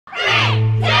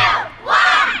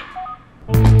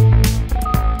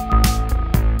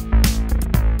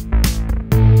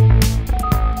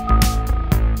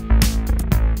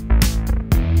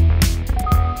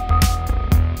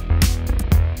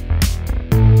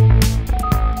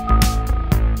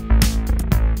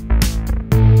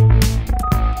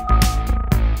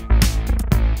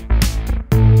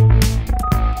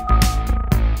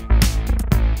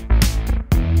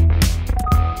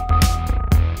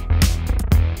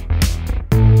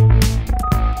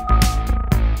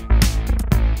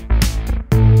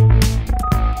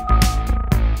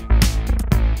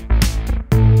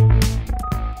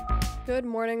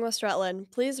morning, West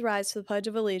Rutland. Please rise to the Pledge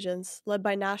of Allegiance, led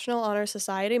by National Honor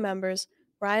Society members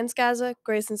Ryan Skaza,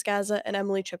 Grayson Skaza, and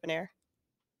Emily Chippenair.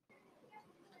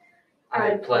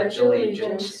 I pledge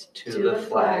allegiance to the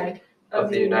flag of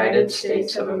the United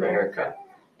States of America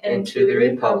and to the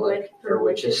republic for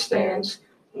which it stands,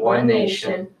 one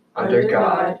nation, under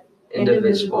God,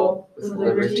 indivisible, with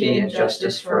liberty and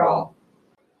justice for all.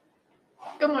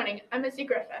 Good morning, I'm Missy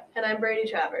Griffith. And I'm Brady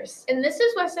Travers. And this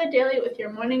is Westside Daily with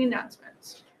your morning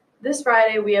announcements. This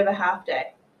Friday, we have a half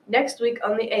day. Next week,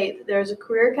 on the 8th, there is a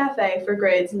career cafe for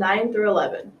grades 9 through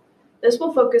 11. This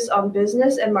will focus on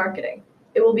business and marketing.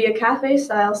 It will be a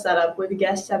cafe-style setup with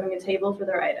guests having a table for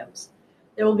their items.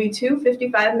 There will be two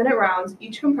 55-minute rounds,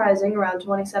 each comprising around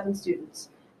 27 students.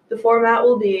 The format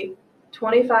will be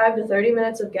 25 to 30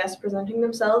 minutes of guests presenting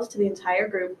themselves to the entire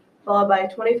group, followed by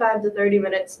 25 to 30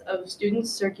 minutes of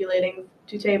students circulating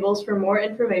to tables for more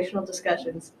informational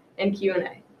discussions and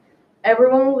Q&A.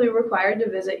 Everyone will be required to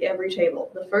visit every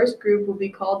table. The first group will be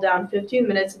called down 15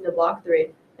 minutes into Block 3,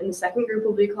 and the second group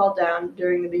will be called down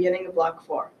during the beginning of Block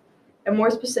 4. A more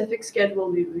specific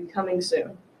schedule will be coming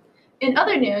soon. In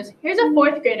other news, here's a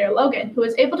 4th grader, Logan, who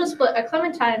was able to split a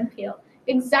clementine peel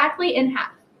exactly in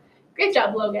half. Great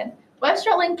job, Logan. West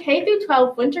Rutland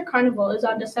K-12 Winter Carnival is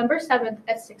on December 7th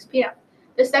at 6 p.m.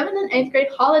 The 7th and 8th grade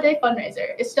holiday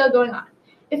fundraiser is still going on.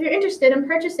 If you're interested in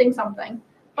purchasing something,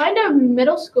 find a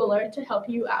middle schooler to help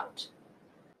you out.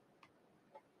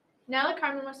 Now to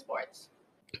Carmen with sports.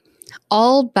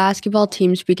 All basketball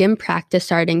teams begin practice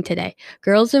starting today.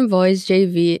 Girls and boys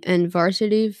JV and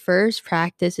varsity first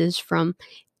practice is from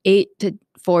 8 to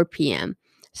 4 p.m.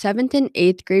 7th and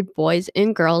 8th grade boys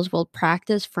and girls will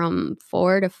practice from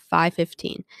 4 to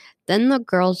 5:15. Then the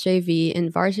girls JV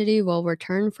and varsity will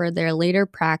return for their later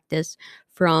practice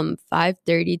from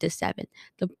 5:30 to 7.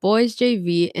 The boys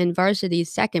JV and varsity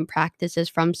second practice is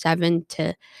from 7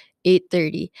 to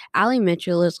 8:30. Allie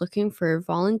Mitchell is looking for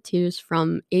volunteers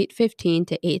from 8:15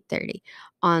 to 8:30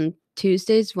 on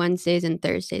Tuesdays, Wednesdays, and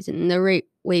Thursdays in the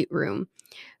weight room.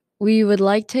 We would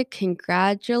like to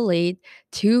congratulate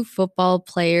 2 football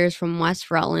players from West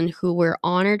Rutland who were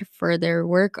honored for their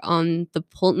work on the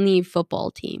Pulteney football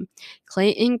team.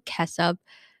 Clayton Kessup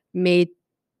made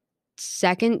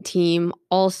second team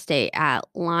All-State at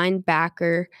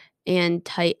linebacker and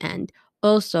tight end.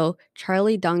 Also,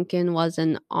 Charlie Duncan was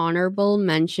an honorable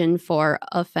mention for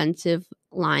offensive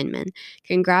lineman.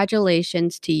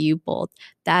 Congratulations to you both.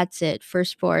 That's it for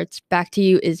sports. Back to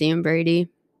you, Izzy and Brady.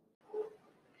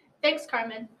 Thanks,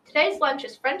 Carmen. Today's lunch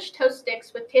is French toast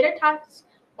sticks with tater tots,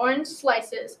 orange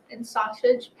slices, and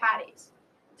sausage patties.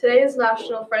 Today is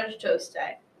National French Toast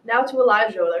Day. Now to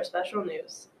Elijah with our special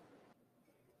news.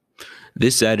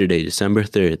 This Saturday, December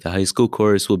 3rd, the high school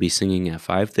chorus will be singing at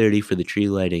 5:30 for the tree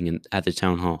lighting at the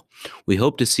town hall. We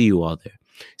hope to see you all there.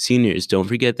 Seniors, don't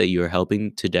forget that you are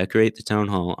helping to decorate the town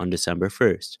hall on December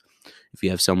 1st. If you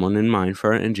have someone in mind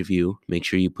for our interview, make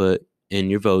sure you put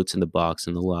in your votes in the box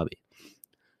in the lobby.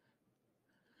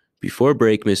 Before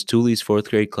break, Miss Tooley's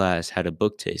 4th grade class had a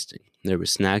book tasting. There were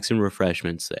snacks and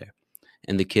refreshments there,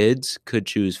 and the kids could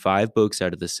choose 5 books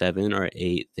out of the 7 or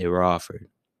 8 they were offered.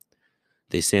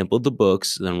 They sampled the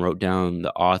books, then wrote down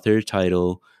the author,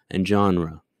 title, and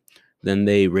genre. Then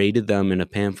they rated them in a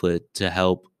pamphlet to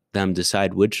help them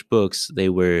decide which books they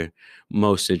were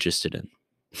most interested in.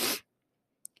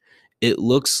 It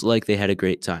looks like they had a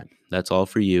great time. That's all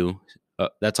for you.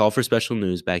 That's all for special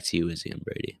news. Back to you, Izzy and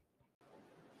Brady.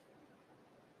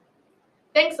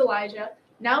 Thanks, Elijah.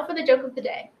 Now for the joke of the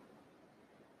day.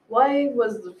 Why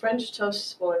was the French toast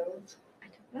spoiled? I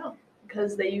don't know.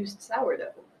 Because they used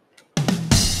sourdough.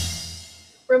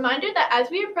 Reminder that as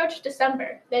we approach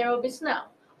December, there will be snow.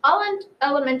 All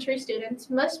elementary students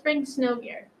must bring snow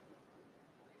gear.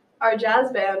 Our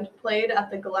jazz band played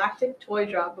at the Galactic Toy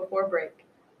Drop before break.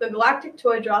 The Galactic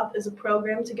Toy Drop is a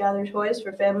program to gather toys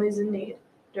for families in need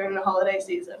during the holiday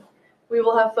season. We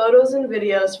will have photos and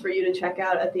videos for you to check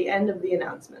out at the end of the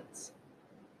announcements.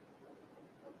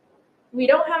 We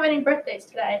don't have any birthdays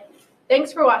today.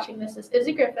 Thanks for watching. This is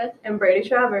Izzy Griffith and Brady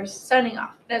Travers signing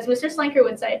off. And as Mr. Slanker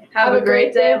would say, have a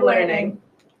great day of learning.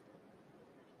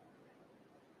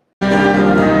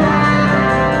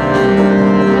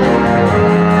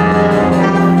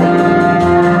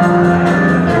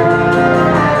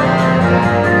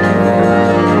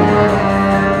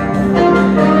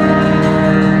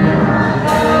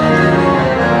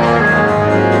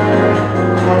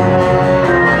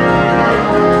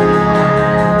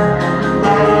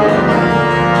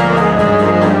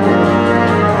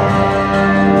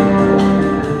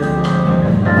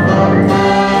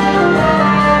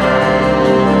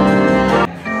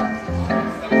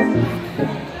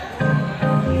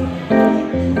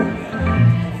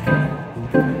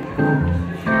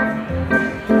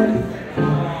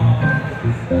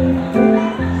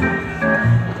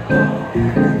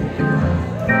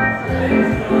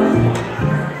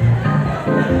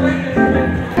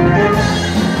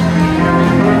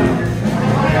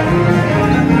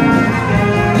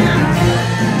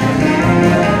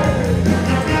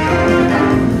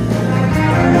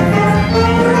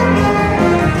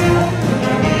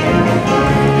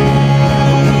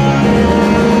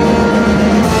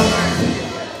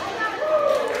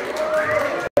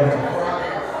 If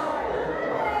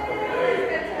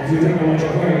you think of what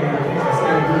you're hearing, you can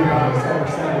say blue bottom center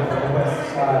center from the west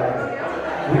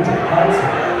side. Winter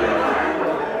concert.